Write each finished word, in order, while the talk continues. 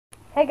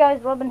Hey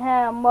guys, Robin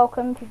here and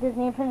welcome to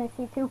Disney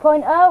Infinity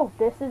 2.0.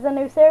 This is a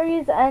new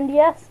series and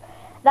yes,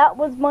 that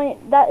is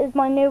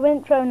my new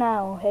intro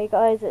now. Hey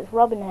guys, it's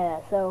Robin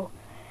here. So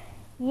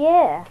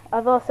yeah,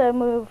 I've also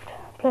moved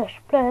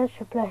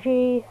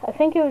plushie. I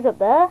think it was up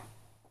there.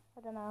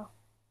 I don't know.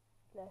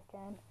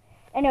 Game.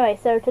 Anyway,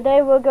 so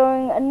today we're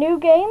going a new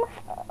game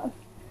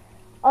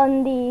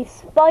on the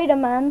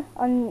Spider-Man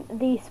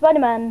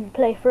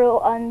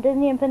playthrough on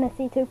Disney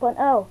Infinity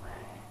 2.0.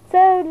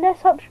 So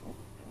let's hop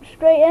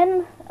straight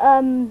in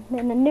a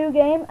new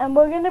game, and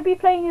we're going to be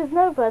playing as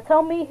Nova.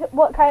 Tell me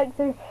what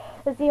character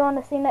do you want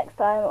to see next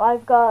time.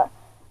 I've got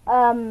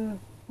the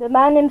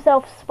man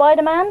himself,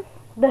 Spider-Man,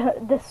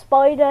 the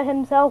spider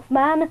himself,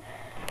 man.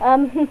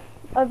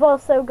 I've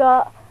also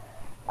got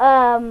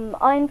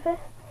Iron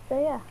Fist. So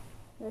yeah,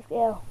 let's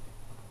go.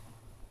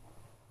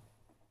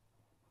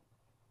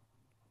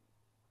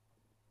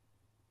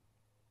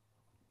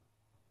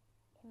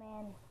 Come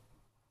on.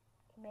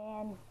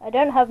 I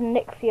don't have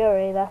Nick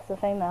Fury, that's the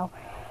thing though.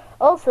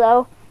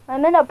 Also,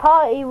 I'm in a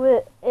party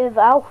with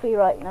Alfie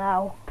right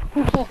now.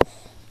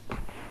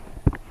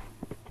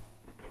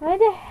 Why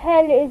the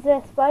hell is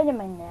there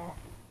Spider-Man there?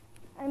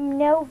 I'm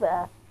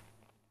Nova.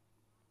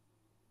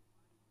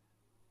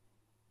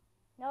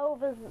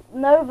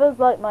 Nova's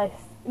like my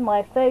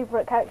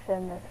favourite character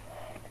in this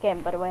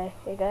game, by the way,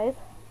 hey guys.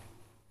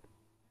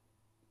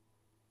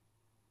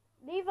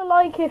 Leave a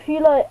like if you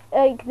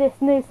like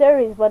this new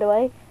series, by the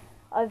way.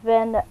 I've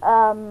been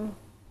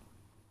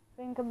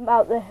thinking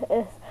about this.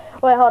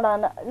 Wait, hold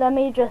on. Let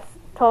me just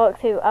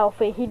talk to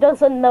Alfie. He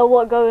doesn't know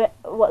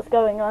what's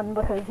going on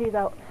because he's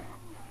out.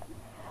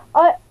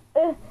 You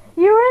were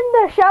in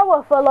the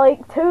shower for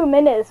like 2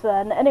 minutes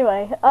then.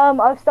 Anyway,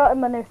 I've started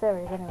my new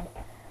series anyway.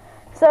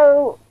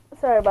 So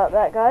sorry about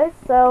that, guys.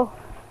 So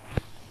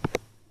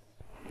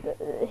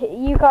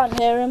you can't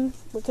hear him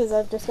because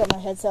I've just got my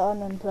headset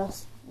on, and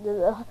plus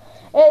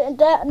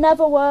that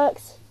never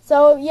works.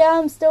 So yeah,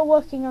 I'm still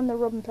working on the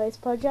Robin Plays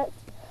project,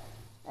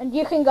 and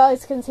you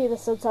guys can see the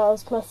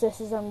subtitles. Plus this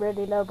is on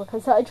really low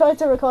because I tried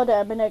to record it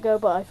a minute ago,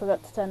 but I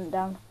forgot to turn it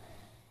down.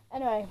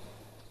 Anyway,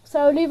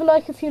 so leave a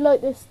like if you like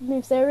this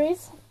new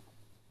series,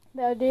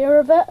 the idea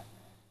of it.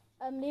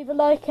 Leave a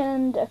like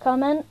and a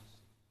comment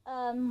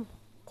to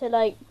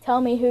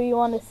tell me who you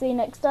want to see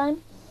next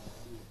time.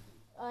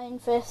 Iron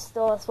Fist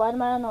or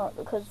Spider-Man, or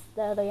because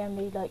they're the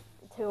only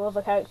 2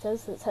 other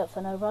characters except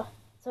for Nova.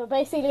 So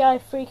basically I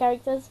have 3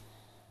 characters.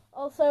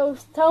 Also,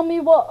 tell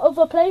me what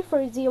other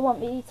playthroughs you want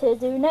me to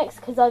do next,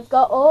 because I've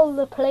got all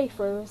the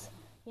playthroughs.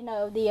 You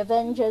know, the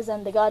Avengers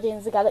and the Guardians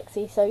of the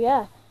Galaxy, so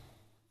yeah.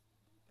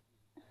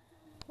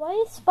 Why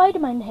is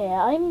Spider-Man here?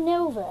 I'm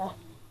Nova.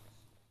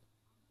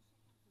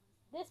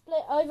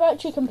 I've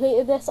actually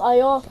completed this.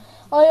 I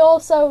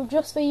also,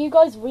 just for you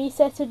guys,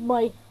 resetted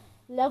my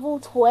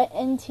level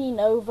 20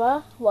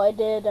 Nova, what I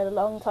did a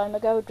long time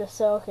ago, just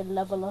so I could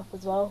level up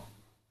as well.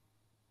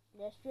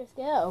 Let's just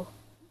go.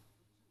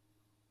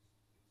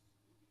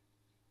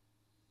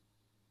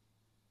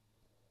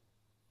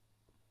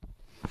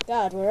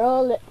 God, we're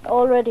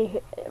already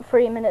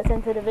 3 minutes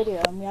into the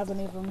video and we haven't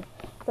even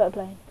started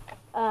playing.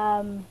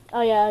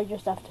 Oh yeah, I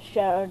just have to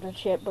share the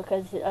shit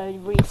because I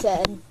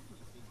reset.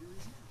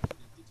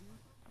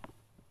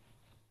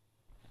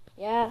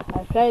 Yeah,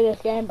 I played this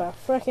game by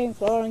freaking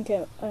floor and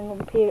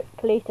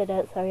completed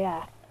it, so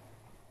yeah.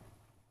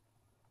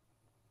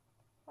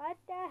 What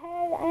the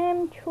hell?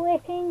 I'm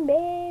twitching,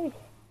 baby.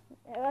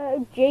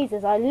 Oh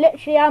Jesus, I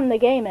literally am the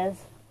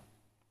gamers.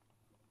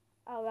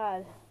 Oh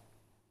god.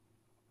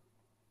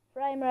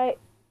 Frame rate,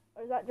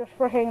 or is that just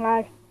freaking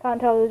lag? Can't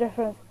tell the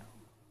difference.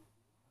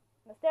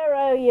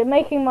 Mysterio, you're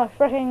making my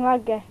freaking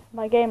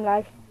my game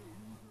lag.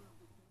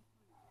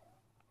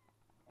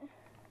 I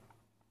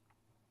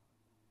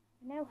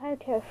know how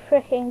to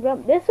freaking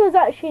jump. This was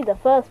actually the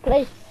first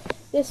playthrough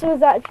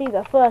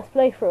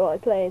I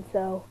played,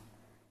 so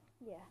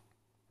yeah.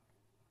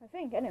 I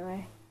think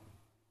anyway.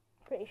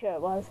 Pretty sure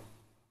it was.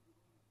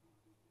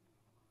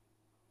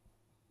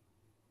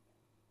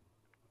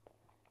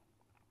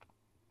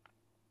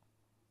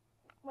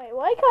 Wait,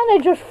 why can't I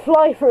just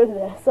fly through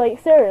this?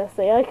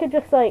 Seriously, I could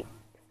just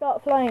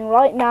start flying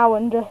right now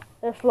and just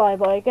fly,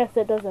 but I guess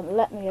it doesn't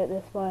let me at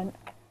this point.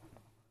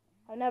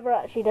 I've never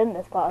actually done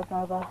this part of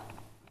Nova.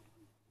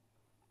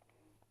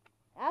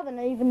 I haven't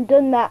even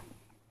done that.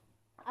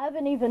 I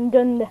haven't even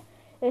done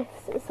this,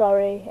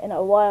 in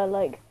a while,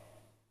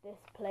 this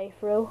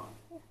playthrough.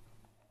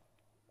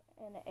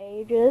 In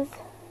ages.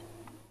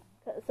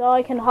 So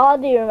I can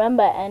hardly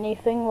remember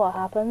anything what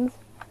happens.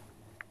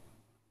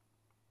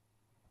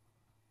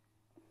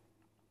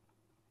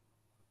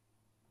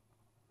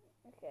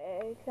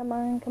 Okay, come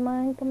on.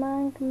 Community.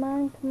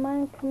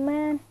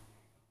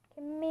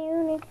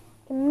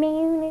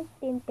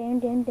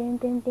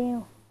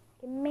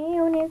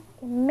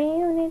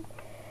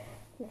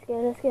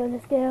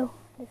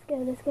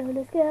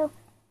 Let's go.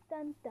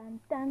 Dun dun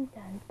dun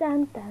dun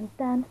dun dun dun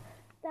dun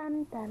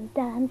dun dun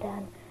dun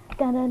dun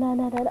dun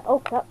dun dun. Oh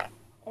crap.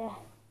 Yeah.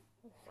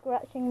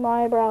 Scratching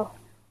my brow.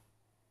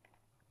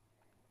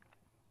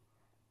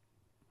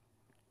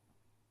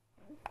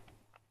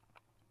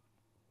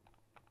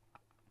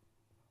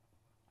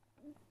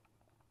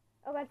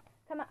 Oh god,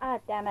 come on. Ah,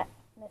 damn it.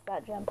 Missed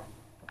that jump.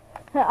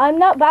 I'm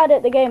not bad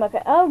at the game,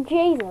 okay? Oh,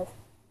 Jesus.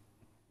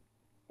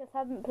 Just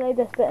haven't played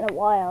this bit in a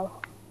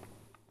while.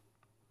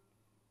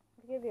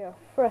 They give you a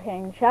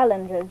freaking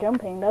challenge at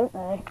jumping, don't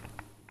they?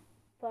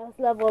 First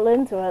level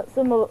into it.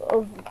 Some of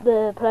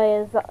the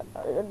players,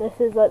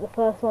 this is like the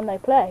first one they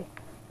play.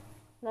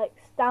 Like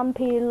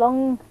Stampy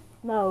Long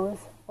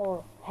Nose,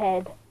 or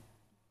Head.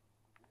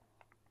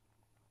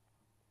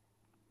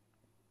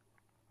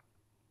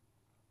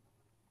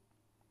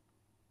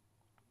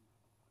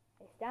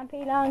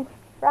 Stampy Long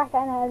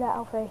fracking Head,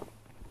 Alfie.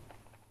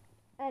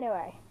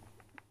 Anyway.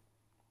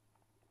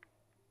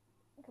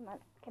 Come on,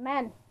 come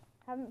on.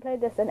 Haven't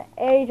played this in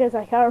ages.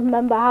 I can't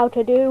remember how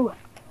to do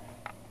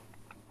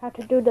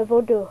the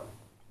voodoo.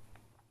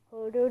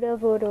 Who do the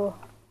voodoo?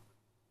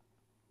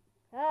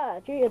 Ah,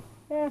 geez.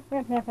 Yeah,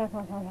 come on, come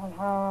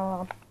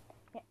on.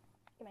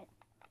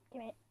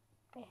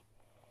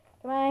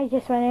 Come on, I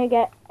just want to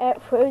get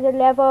it through the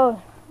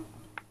level.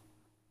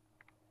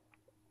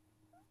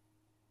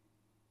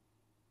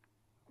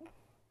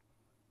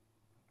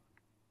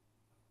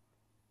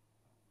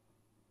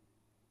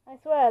 I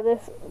swear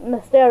this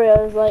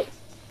Mysterio is like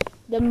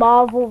the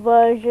Marvel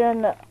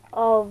version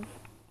of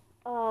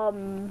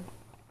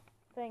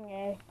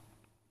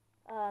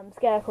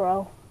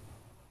Scarecrow.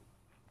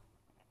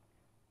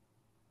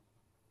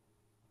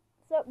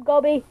 What's up,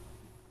 Gobby?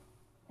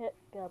 Hit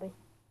Gobby.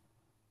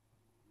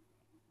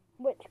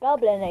 Which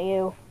goblin are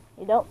you?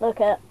 You don't look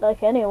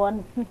like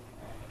anyone.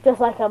 Just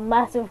like a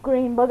massive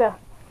green bugger.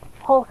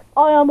 Hulk.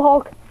 I am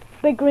Hulk.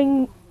 Big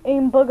green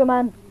bugger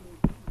man.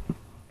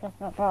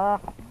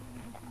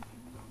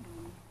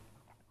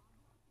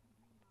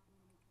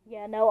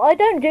 Yeah, no, I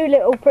don't do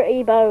little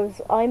pretty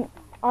bows. I'm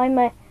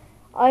the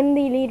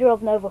leader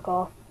of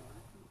Novacore.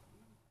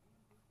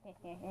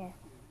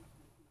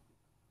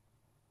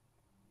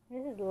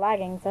 This is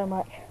lagging so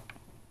much.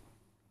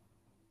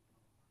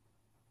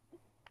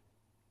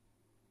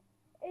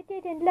 It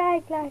didn't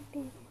lag like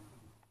this.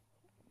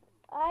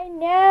 I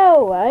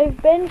know.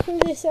 I've been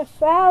through this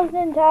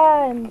 1,000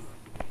 times.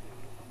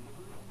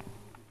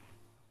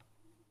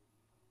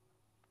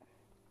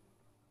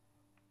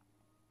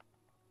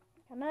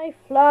 Can I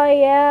fly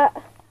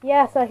yet?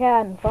 Yes, I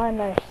can,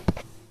 finally.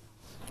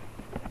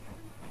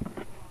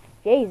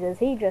 Jesus,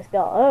 he just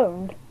got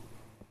owned.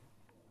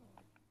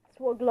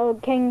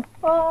 Swoglog King.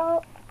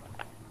 Oh,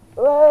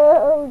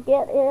 whoa,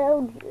 get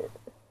him.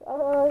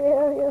 Oh,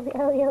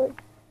 yeah.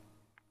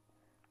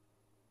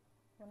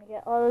 Wanna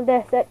get all of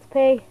this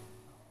XP?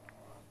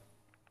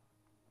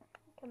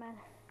 Come on.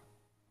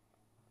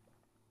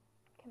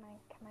 Come on,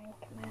 come on,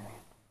 come on.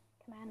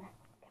 Come on,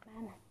 come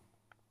on,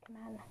 come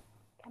on,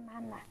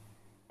 come on.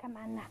 Come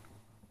on.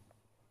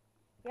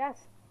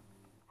 Yes.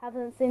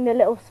 Haven't seen the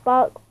little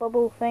spark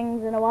bubble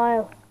things in a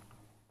while.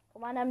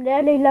 Come on, I'm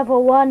nearly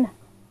level 1.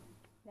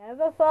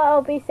 Never thought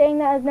I'll be saying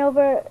that as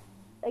Nova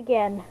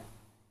again.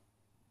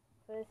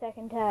 For the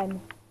second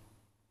time.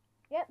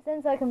 Yep,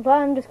 since I can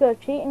fly, I'm just gonna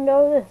cheat and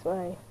go this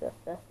way.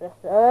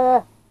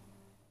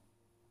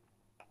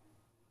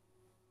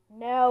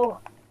 No.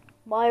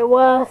 My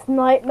worst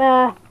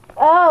nightmare.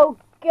 Oh,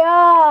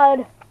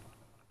 God.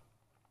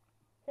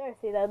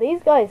 Seriously though,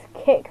 these guys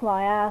kick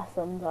my ass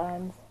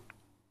sometimes.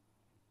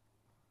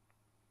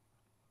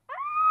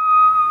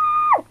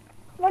 Ah!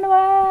 Run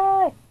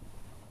away!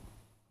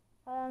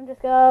 I'm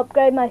just gonna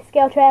upgrade my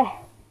skill tree.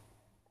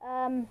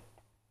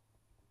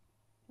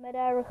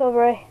 Mid-air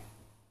recovery.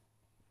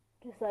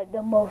 Just like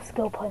the most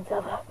skill points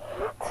ever.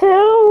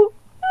 2!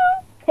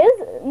 His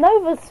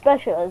Nova's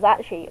special is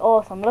actually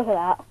awesome, look at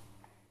that.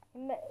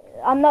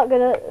 I'm not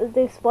gonna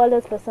do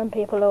spoilers for some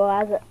people who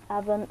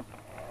haven't.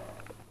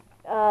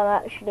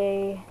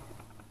 Actually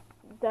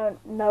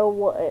don't know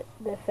what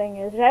the thing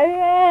is.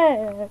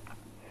 I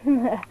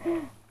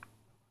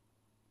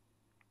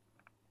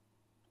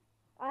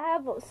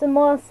have some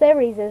more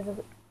series,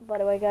 by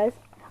the way, guys.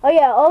 Oh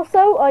yeah,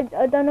 also I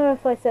don't know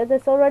if I said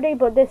this already,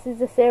 but this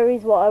is a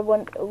series what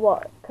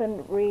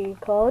couldn't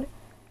record.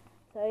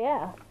 So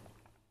yeah,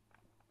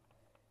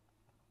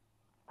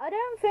 I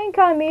don't think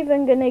I'm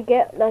even gonna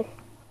get like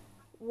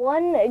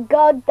one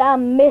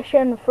goddamn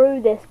mission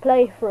through this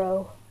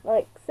playthrough.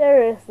 Like,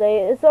 seriously,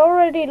 it's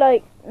already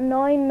like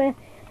 9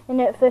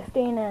 minute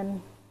 15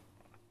 in.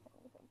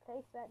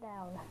 Place that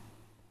down.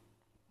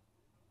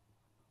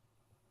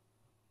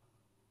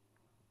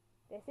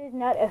 This is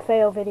not a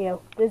fail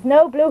video. There's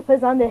no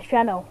bloopers on this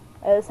channel.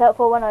 Except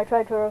for when I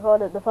tried to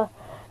record it the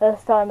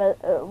first time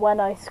when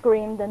I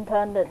screamed and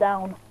turned it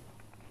down.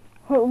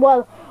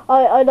 Well,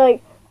 I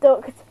like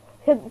ducked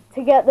to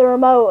get the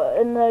remote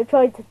and I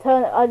tried to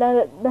turn it,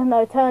 then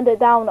I turned it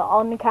down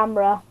on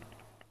camera.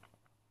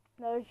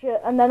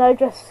 And then I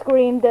just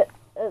screamed at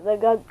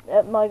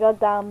my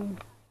goddamn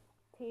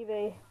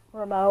TV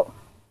remote.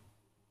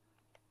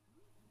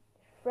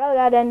 Throw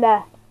that in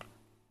there.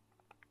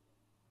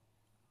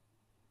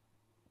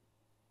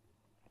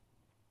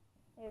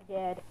 You're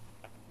dead.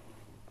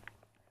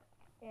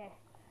 Yeah.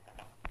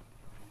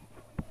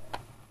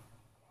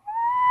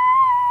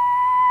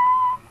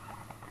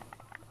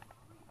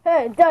 Hey.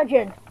 Yeah,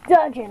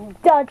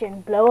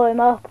 dodging, blow him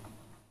up.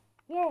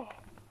 Yeah.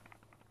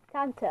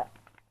 Time to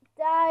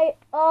die,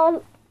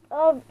 all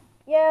of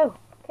you.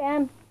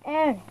 Come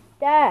in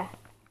there.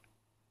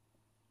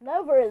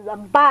 Nova is a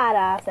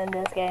badass in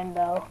this game,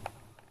 though.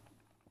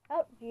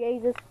 Oh,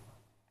 Jesus.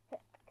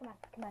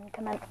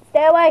 Come on.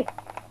 Stay away.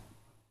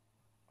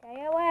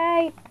 Stay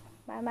away.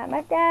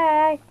 My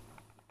die.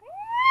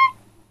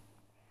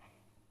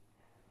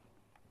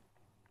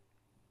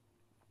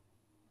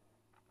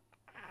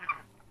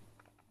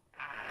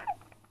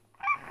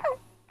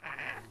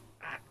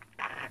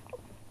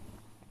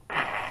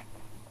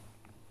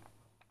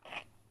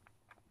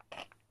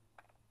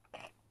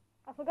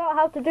 I forgot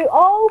how to do.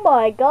 Oh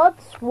my God!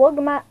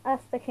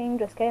 Swugmaster King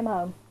just came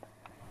home.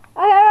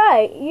 Okay,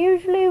 right.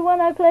 Usually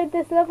when I played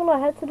this level, I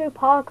had to do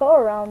parkour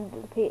around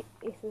the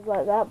pieces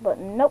like that, but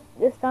nope.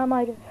 This time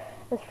I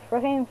just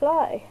freaking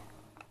fly.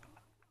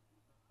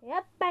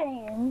 Yep,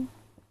 bang.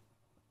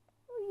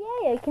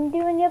 Oh yeah, I can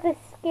do another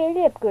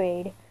skill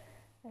upgrade.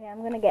 Okay,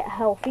 I'm gonna get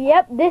healthy.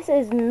 Yep, this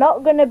is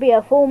not gonna be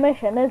a full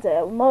mission, is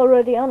it? I'm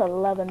already on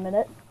 11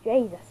 minutes.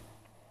 Jesus.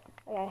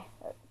 Okay,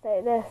 let's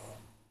take this.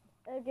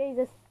 Oh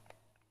Jesus.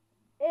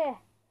 Yeah.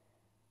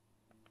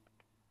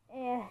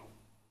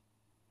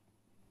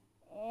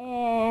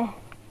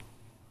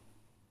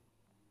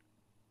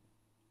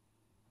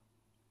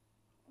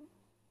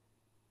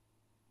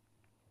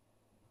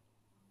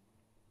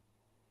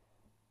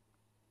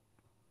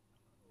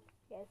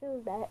 Guess it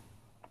was that.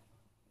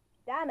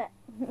 Damn it.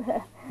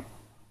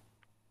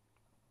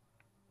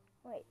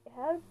 Wait,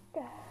 how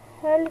the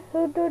hell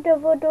who do the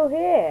voodoo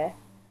here?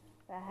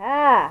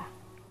 Aha!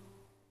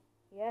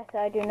 Yes,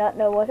 I do not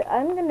know what.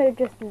 I'm gonna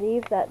just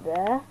leave that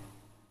there.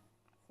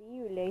 See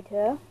you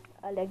later,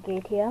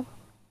 alligator.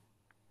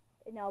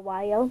 In a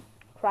while,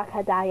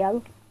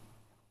 crocodile.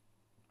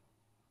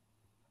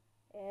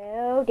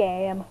 Oh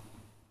damn!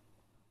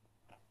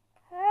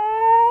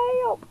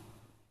 Help!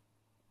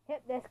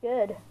 Yep, that's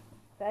good.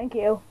 Thank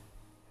you.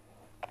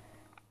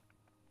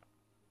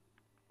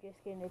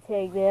 Just gonna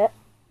take that.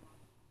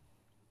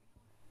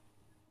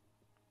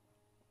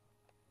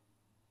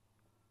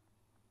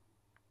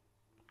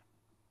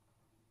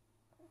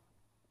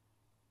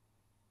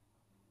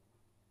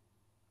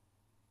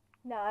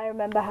 Now I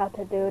remember how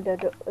to do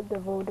the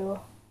voodoo.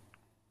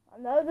 I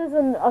know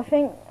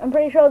I'm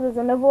pretty sure there's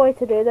another way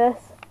to do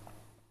this,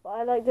 but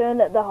I like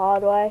doing it the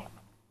hard way.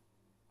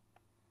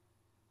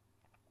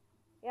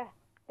 Yeah,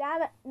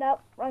 damn it,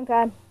 nope, wrong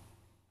time.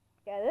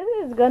 Yeah, this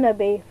is gonna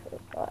be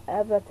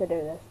forever to do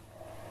this.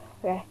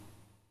 Okay,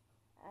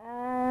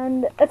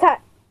 and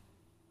attack.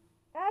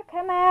 Oh,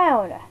 come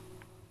on.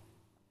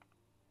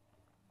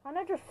 Can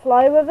I just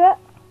fly with it?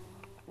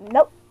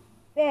 Nope.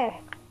 Yeah.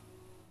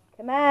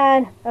 Come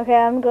on. Okay,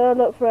 I'm gonna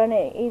look for an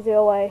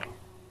easier way.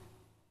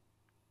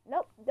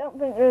 Nope, don't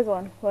think there is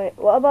one. Wait,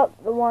 what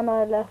about the one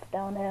I left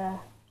down here?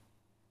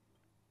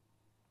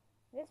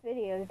 This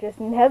video is just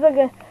never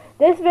gonna...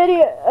 This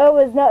video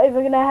is not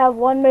even gonna have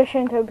one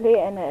mission complete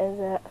in it, is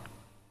it?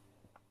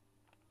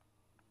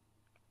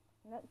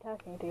 I'm not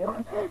talking to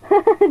you.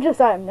 Just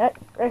I'm not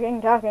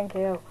freaking talking to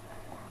you.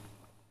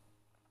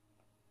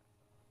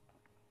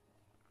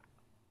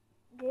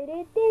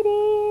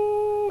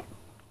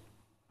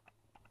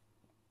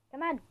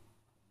 Come on.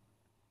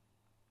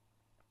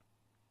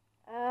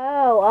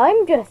 Oh,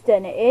 I'm just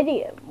an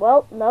idiot.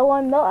 Well, no,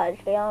 I'm not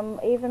actually.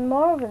 I'm even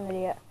more of an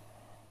idiot.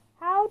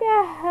 How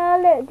the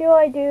hell do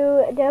I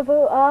do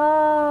devil?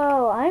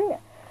 Oh,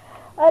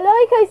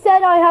 like I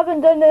said, I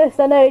haven't done this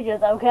in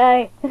ages,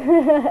 okay?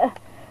 That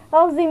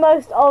was the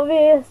most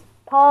obvious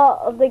part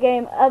of the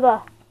game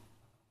ever.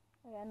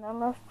 Okay, now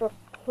let's just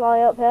fly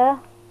up here.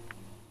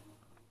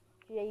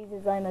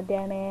 Jesus, I'm a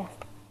dumbass.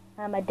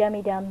 I'm a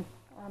dummy dumb.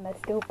 I'm a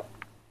stoop.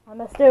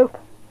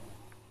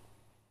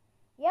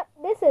 Yep,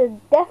 this is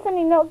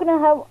definitely not gonna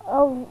have.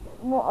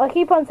 I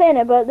keep on saying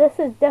it, but this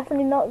is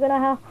definitely not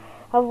gonna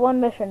have one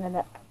mission in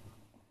it.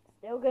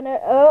 Still gonna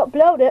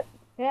upload it.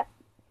 Yep.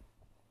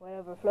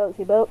 Whatever floats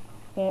your boat.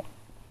 Yeah.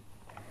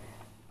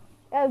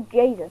 Oh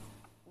Jesus.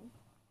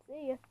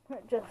 See ya.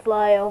 Just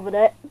fly over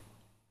that.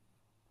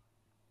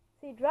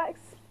 See,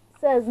 Drax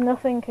says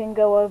nothing can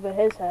go over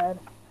his head.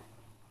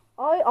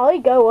 I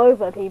go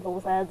over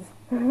people's heads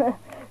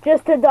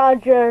just to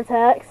dodge your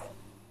attacks,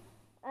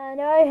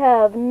 and I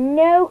have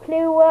no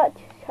clue what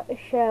to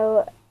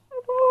show.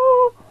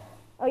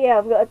 Oh yeah,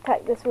 I've got to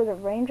attack this with a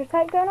range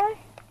attack, don't I?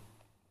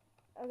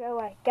 Oh, go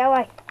away, go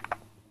away.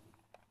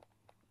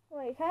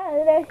 Wait,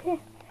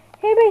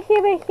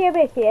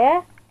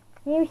 here.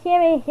 You here.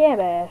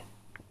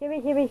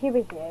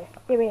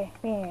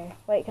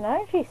 Wait, can I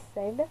actually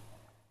save this?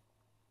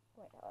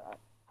 Wait,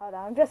 hold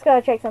on, I'm just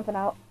gonna check something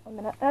out. A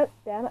minute. Oh,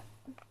 damn it.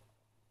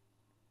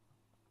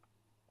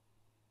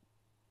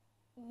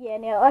 Yeah,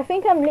 no, I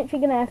think I'm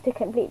literally gonna have to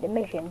complete the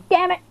mission.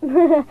 Damn it!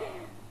 Gotta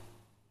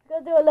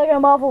do a Lego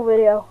Marvel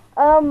video.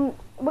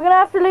 We're gonna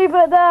have to leave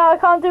it there. I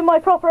can't do my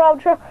proper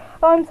outro.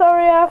 I'm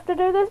sorry I have to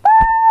do this.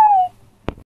 Bye!